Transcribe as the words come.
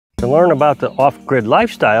To learn about the off-grid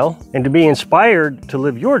lifestyle and to be inspired to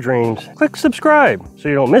live your dreams, click subscribe so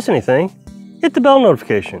you don't miss anything. Hit the bell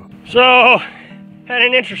notification. So, had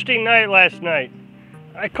an interesting night last night.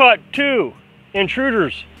 I caught 2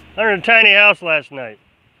 intruders under the tiny house last night.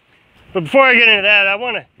 But before I get into that, I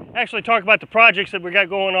want to actually talk about the projects that we got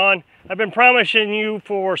going on. I've been promising you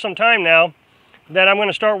for some time now that I'm going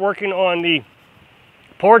to start working on the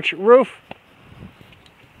porch roof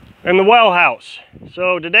and the well house.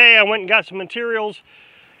 So today I went and got some materials,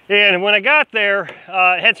 and when I got there,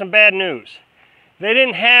 I had some bad news. They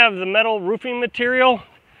didn't have the metal roofing material,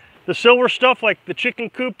 the silver stuff like the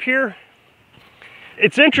chicken coop here.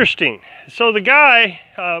 It's interesting. So the guy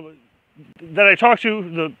that I talked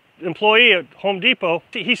to, the employee at Home Depot,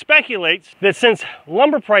 he speculates that since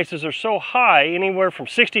lumber prices are so high, anywhere from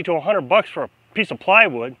 60 to 100 bucks for a piece of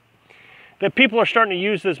plywood, that people are starting to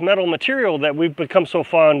use this metal material that we've become so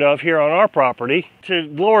fond of here on our property to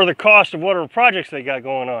lower the cost of whatever projects they got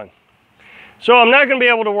going on. So I'm not going to be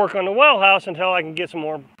able to work on the well house until I can get some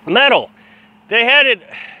more metal. They had it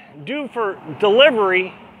due for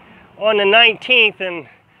delivery on the 19th, and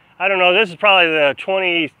I don't know, this is probably the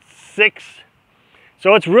 26th.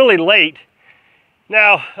 So it's really late.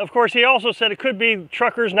 Now, of course, he also said it could be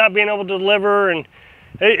truckers not being able to deliver, and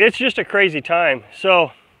it's just a crazy time.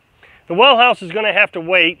 So the well house is going to have to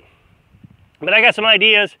wait, but I got some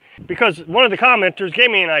ideas because one of the commenters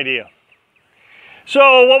gave me an idea.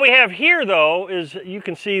 So what we have here, though, is you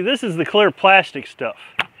can see this is the clear plastic stuff.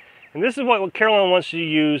 And this is what Carolyn wants to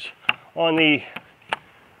use on the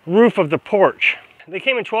roof of the porch. They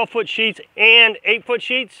came in 12-foot sheets and 8-foot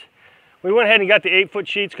sheets. We went ahead and got the 8-foot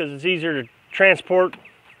sheets because it's easier to transport.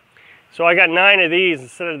 So I got 9 of these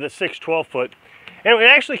instead of the 6 12-foot. And it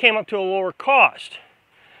actually came up to a lower cost.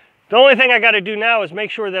 The only thing I got to do now is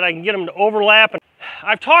make sure that I can get them to overlap.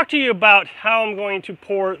 I've talked to you about how I'm going to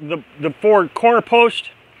pour the 4 corner posts.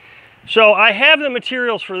 So I have the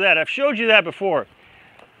materials for that. I've showed you that before.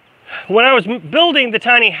 When I was building the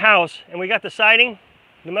tiny house and we got the siding,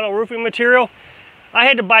 the metal roofing material, I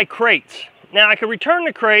had to buy crates. Now I could return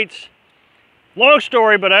the crates. Long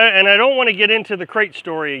story, but I don't want to get into the crate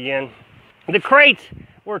story again. The crates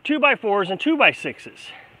were 2x4s and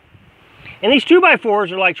 2x6s. And these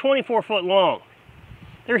 2x4s are like 24 foot long.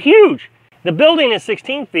 They're huge. The building is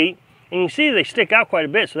 16 feet, and you see they stick out quite a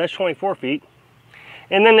bit, so that's 24 feet.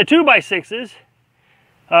 And then the 2x6s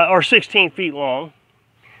are 16 feet long.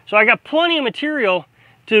 So I got plenty of material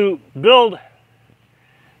to build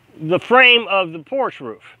the frame of the porch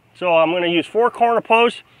roof. So I'm going to use 4 corner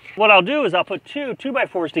posts. What I'll do is I'll put 2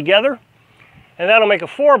 2x4s together, and that'll make a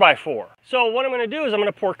 4x4. So what I'm going to do is I'm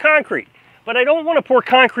going to pour concrete. But I don't want to pour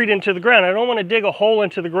concrete into the ground. I don't want to dig a hole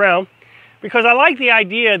into the ground because I like the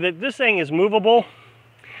idea that this thing is movable.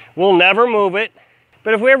 We'll never move it.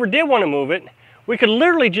 But if we ever did want to move it, we could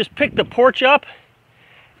literally just pick the porch up,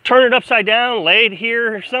 turn it upside down, lay it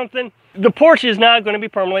here or something. The porch is not going to be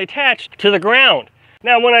permanently attached to the ground.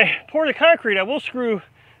 Now when I pour the concrete, I will screw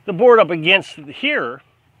the board up against here.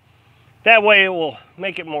 That way it will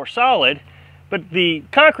make it more solid, but the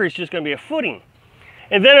concrete is just going to be a footing.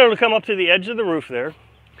 And then it'll come up to the edge of the roof there.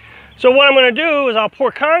 So what I'm going to do is I'll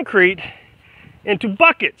pour concrete into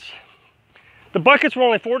buckets. The buckets were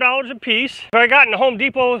only $4 a piece. If I got in the Home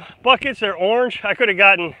Depot buckets, they're orange, I could have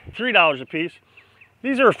gotten $3 a piece.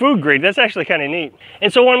 These are food grade. That's actually kind of neat.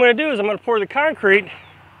 And so what I'm going to do is I'm going to pour the concrete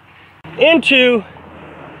into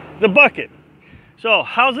the bucket. So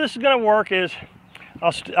how this is going to work is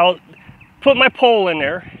I'll put my pole in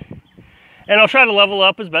there, and I'll try to level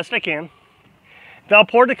up as best I can. Then I'll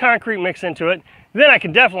pour the concrete mix into it. Then I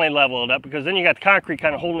can definitely level it up because then you got the concrete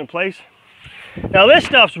kind of holding in place. Now this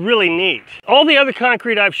stuff's really neat. All the other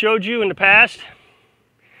concrete I've showed you in the past,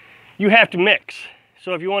 you have to mix.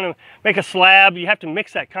 So if you want to make a slab, you have to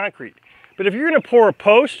mix that concrete. But if you're going to pour a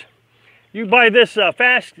post, you buy this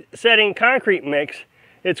fast setting concrete mix.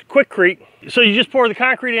 It's Quickcrete. So you just pour the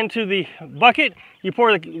concrete into the bucket, you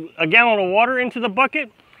pour a gallon of water into the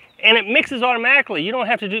bucket, and it mixes automatically. You don't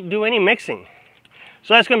have to do any mixing.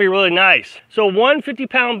 So that's going to be really nice. So one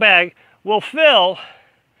 50-pound bag will fill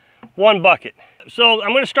 1 bucket. So I'm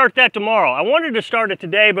going to start that tomorrow. I wanted to start it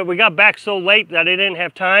today, but we got back so late that I didn't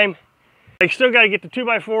have time. I still got to get the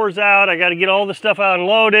 2x4s out. I got to get all the stuff out and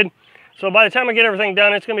loaded. So by the time I get everything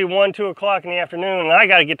done, it's going to be 1, 2 o'clock in the afternoon, and I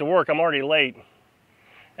got to get to work. I'm already late.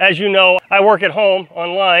 As you know, I work at home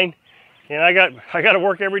online, and I got to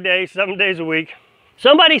work every day, 7 days a week.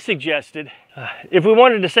 Somebody suggested if we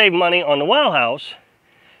wanted to save money on the well house,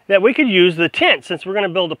 that we could use the tent. Since we're going to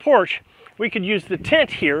build a porch, we could use the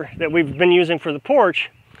tent here that we've been using for the porch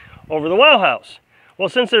over the well house. Well,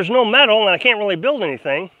 since there's no metal and I can't really build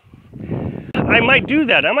anything, I might do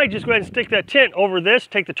that. I might just go ahead and stick that tent over this,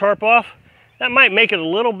 take the tarp off. That might make it a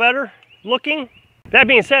little better looking. That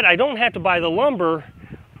being said, I don't have to buy the lumber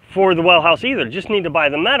for the well house either. Just need to buy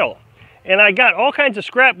the metal. And I got all kinds of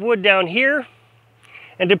scrap wood down here.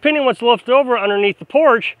 And depending on what's left over underneath the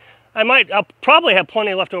porch, I'll probably have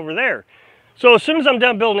plenty left over there. So as soon as I'm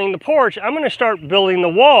done building the porch, I'm going to start building the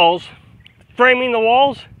walls, framing the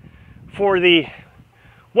walls for the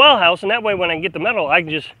well house. And that way when I get the metal, I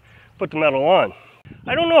can just put the metal on.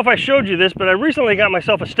 I don't know if I showed you this, but I recently got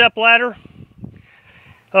myself a step ladder.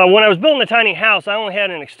 When I was building a tiny house, I only had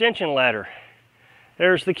an extension ladder.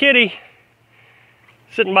 There's the kitty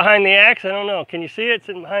sitting behind the axe. I don't know, can you see it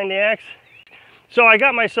sitting behind the axe? So I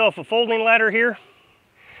got myself a folding ladder here.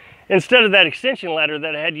 Instead of that extension ladder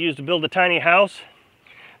that I had to use to build a tiny house,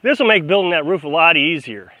 this will make building that roof a lot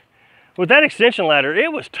easier. With that extension ladder,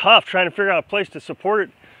 it was tough trying to figure out a place to support it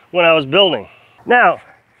when I was building. Now,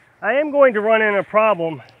 I am going to run into a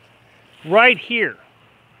problem right here.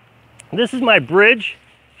 This is my bridge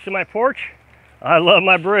to my porch. I love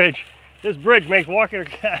my bridge. This bridge makes walking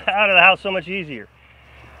out of the house so much easier.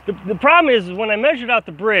 The problem is when I measured out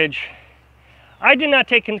the bridge, I did not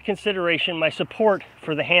take into consideration my support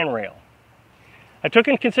for the handrail. I took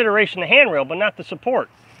into consideration the handrail, but not the support.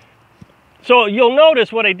 So you'll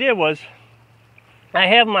notice what I did was, I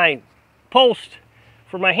have my post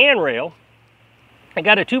for my handrail. I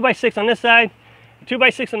got a 2x6 on this side, a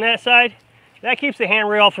 2x6 on that side. That keeps the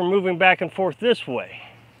handrail from moving back and forth this way.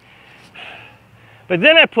 But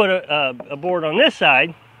then I put a board on this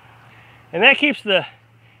side, and that keeps the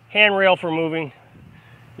handrail from moving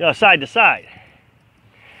side to side.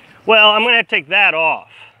 Well, I'm going to have to take that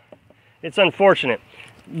off. It's unfortunate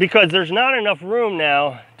because there's not enough room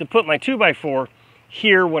now to put my 2x4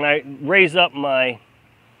 here when I raise up my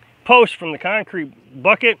post from the concrete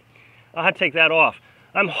bucket. I'll have to take that off.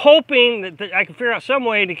 I'm hoping that I can figure out some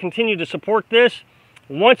way to continue to support this.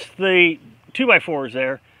 Once the 2x4 is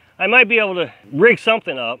there, I might be able to rig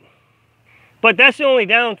something up. But that's the only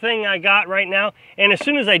down thing I got right now. And as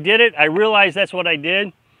soon as I did it, I realized that's what I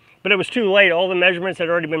did. But it was too late. All the measurements had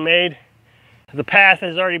already been made. The path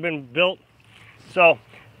has already been built. So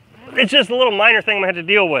it's just a little minor thing I'm gonna have to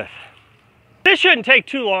deal with. This shouldn't take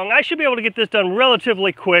too long. I should be able to get this done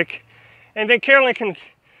relatively quick. And then Carolyn can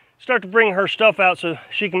start to bring her stuff out so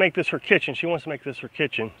she can make this her kitchen. She wants to make this her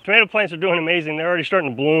kitchen. Tomato plants are doing amazing. They're already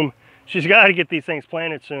starting to bloom. She's got to get these things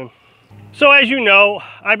planted soon. So as you know,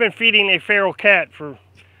 I've been feeding a feral cat for,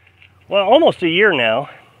 well, almost a year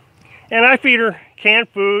now. And I feed her canned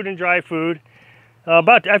food and dry food.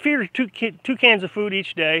 I feed her two cans of food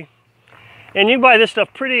each day. And you can buy this stuff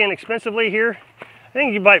pretty inexpensively here. I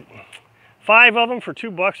think you buy 5 of them for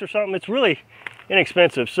 $2 or something. It's really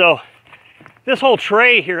inexpensive. So this whole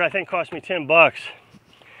tray here I think cost me $10.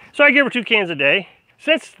 So I give her 2 cans a day.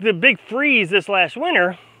 Since the big freeze this last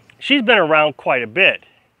winter, she's been around quite a bit.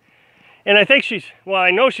 And I think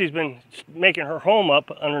I know she's been making her home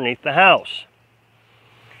up underneath the house.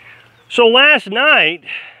 So last night,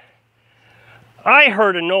 I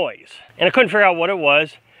heard a noise, and I couldn't figure out what it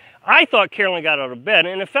was. I thought Carolyn got out of bed,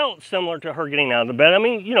 and it felt similar to her getting out of the bed. I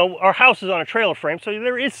mean, you know, our house is on a trailer frame, so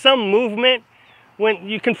there is some movement when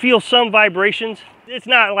you can feel some vibrations. It's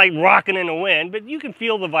not like rocking in the wind, but you can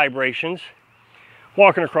feel the vibrations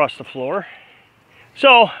walking across the floor.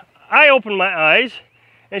 So I opened my eyes,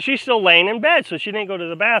 and she's still laying in bed, so she didn't go to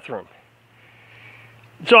the bathroom.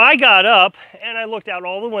 So I got up and I looked out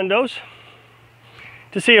all the windows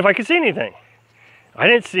to see if I could see anything. I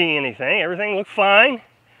didn't see anything. Everything looked fine.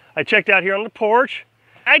 I checked out here on the porch.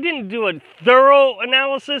 I didn't do a thorough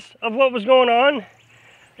analysis of what was going on.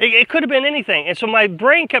 It could have been anything. And so my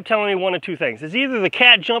brain kept telling me one of two things. It's either the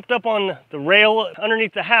cat jumped up on the rail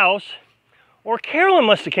underneath the house, or Carolyn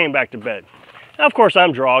must have came back to bed. Now, of course,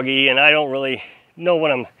 I'm groggy and I don't really know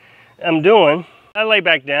what I'm doing. I lay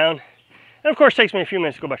back down. And of course, it takes me a few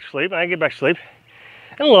minutes to go back to sleep, and I get back to sleep.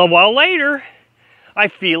 And a little while later, I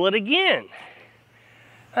feel it again.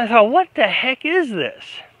 I thought, what the heck is this?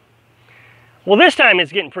 Well, this time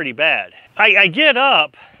it's getting pretty bad. I get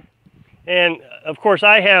up, and of course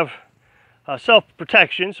I have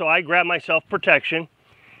self-protection, so I grab my self-protection,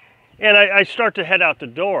 and I start to head out the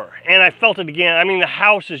door. And I felt it again. I mean, the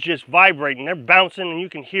house is just vibrating. They're bouncing, and you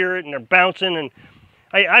can hear it, and they're bouncing, and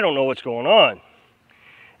I don't know what's going on.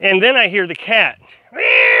 And then I hear the cat,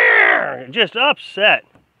 just upset.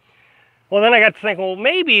 Well, then I got to think, well,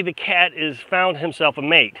 maybe the cat has found himself a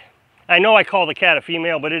mate. I know I call the cat a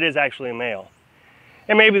female, but it is actually a male.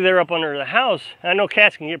 And maybe they're up under the house. I know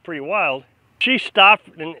cats can get pretty wild. She stopped,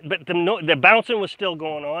 but the bouncing was still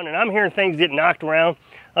going on, and I'm hearing things get knocked around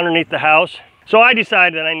underneath the house. So I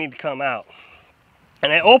decided that I need to come out.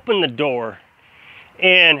 And I open the door,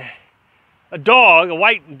 and a dog, a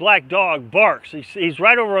white and black dog, barks. He's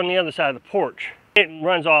right over on the other side of the porch. It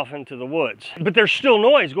runs off into the woods. But there's still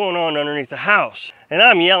noise going on underneath the house. And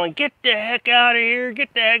I'm yelling, "Get the heck out of here,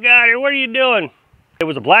 get the heck out of here, what are you doing?" It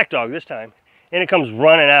was a black dog this time. And it comes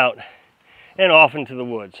running out and off into the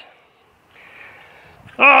woods.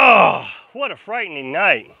 Oh, what a frightening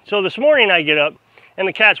night. So this morning I get up and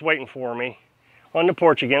the cat's waiting for me on the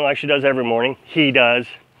porch again, like she does every morning. He does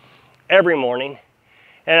every morning.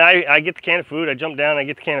 And I get the can of food, I jump down, I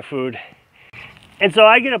get the can of food. And so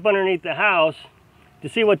I get up underneath the house to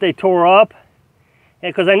see what they tore up,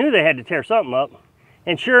 because I knew they had to tear something up.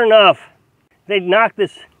 And sure enough, they'd knocked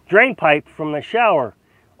this drain pipe from the shower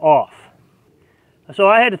off. So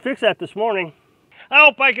I had to fix that this morning. I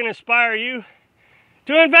hope I can inspire you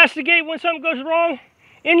to investigate when something goes wrong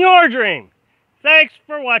in your dream. Thanks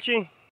for watching.